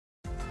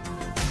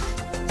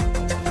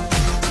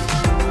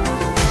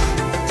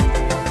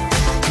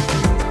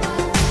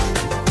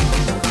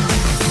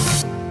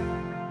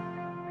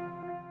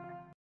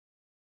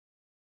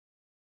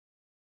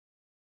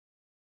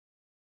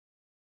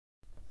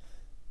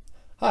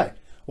Hi,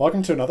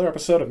 welcome to another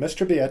episode of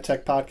Mr. B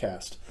EdTech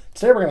Podcast.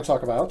 Today we're going to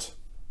talk about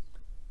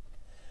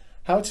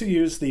how to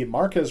use the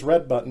Mark as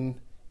Read button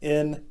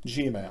in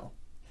Gmail.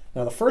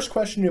 Now the first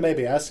question you may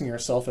be asking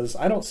yourself is,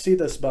 I don't see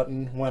this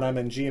button when I'm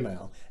in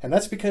Gmail, and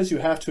that's because you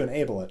have to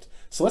enable it.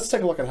 So let's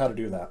take a look at how to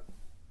do that.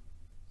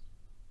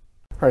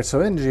 Alright, so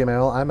in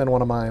Gmail, I'm in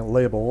one of my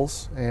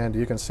labels, and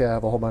you can see I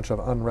have a whole bunch of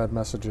unread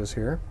messages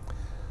here.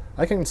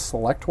 I can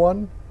select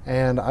one,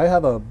 and I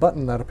have a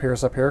button that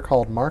appears up here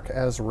called Mark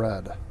as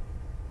Read.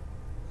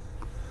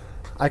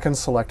 I can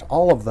select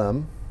all of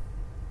them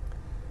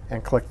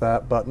and click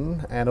that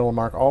button, and it will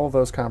mark all of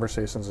those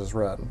conversations as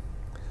read,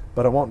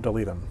 but it won't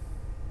delete them.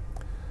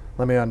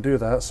 Let me undo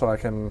that so I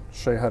can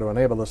show you how to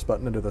enable this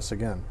button and do this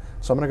again.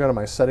 So I'm going to go to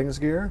my settings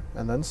gear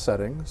and then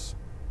settings,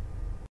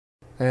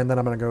 and then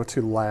I'm going to go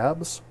to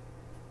labs,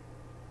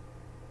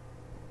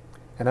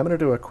 and I'm going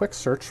to do a quick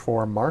search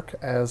for Mark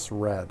as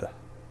Read.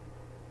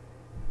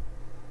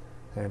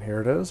 And here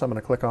it is. I'm going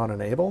to click on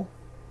enable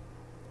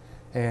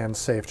and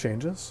save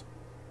changes.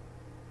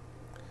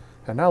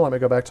 And now let me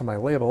go back to my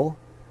label,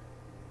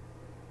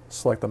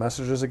 select the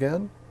messages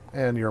again,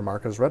 and your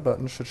Mark as Read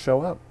button should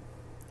show up.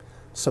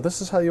 So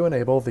this is how you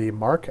enable the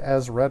Mark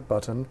as Read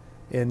button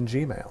in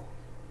Gmail.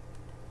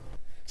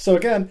 So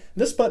again,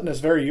 this button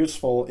is very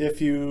useful if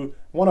you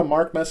want to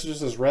mark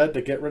messages as read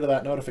to get rid of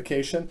that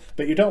notification,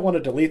 but you don't want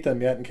to delete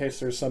them yet in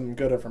case there's some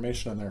good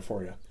information in there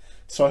for you.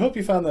 So I hope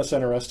you found this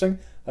interesting.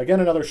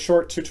 Again, another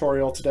short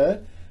tutorial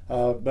today.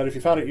 But if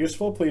you found it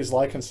useful, please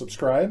like and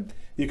subscribe.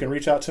 You can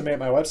reach out to me at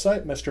my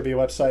website,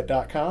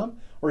 MrBWebsite.com,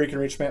 or you can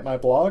reach me at my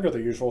blog or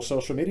the usual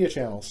social media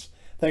channels.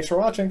 Thanks for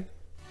watching.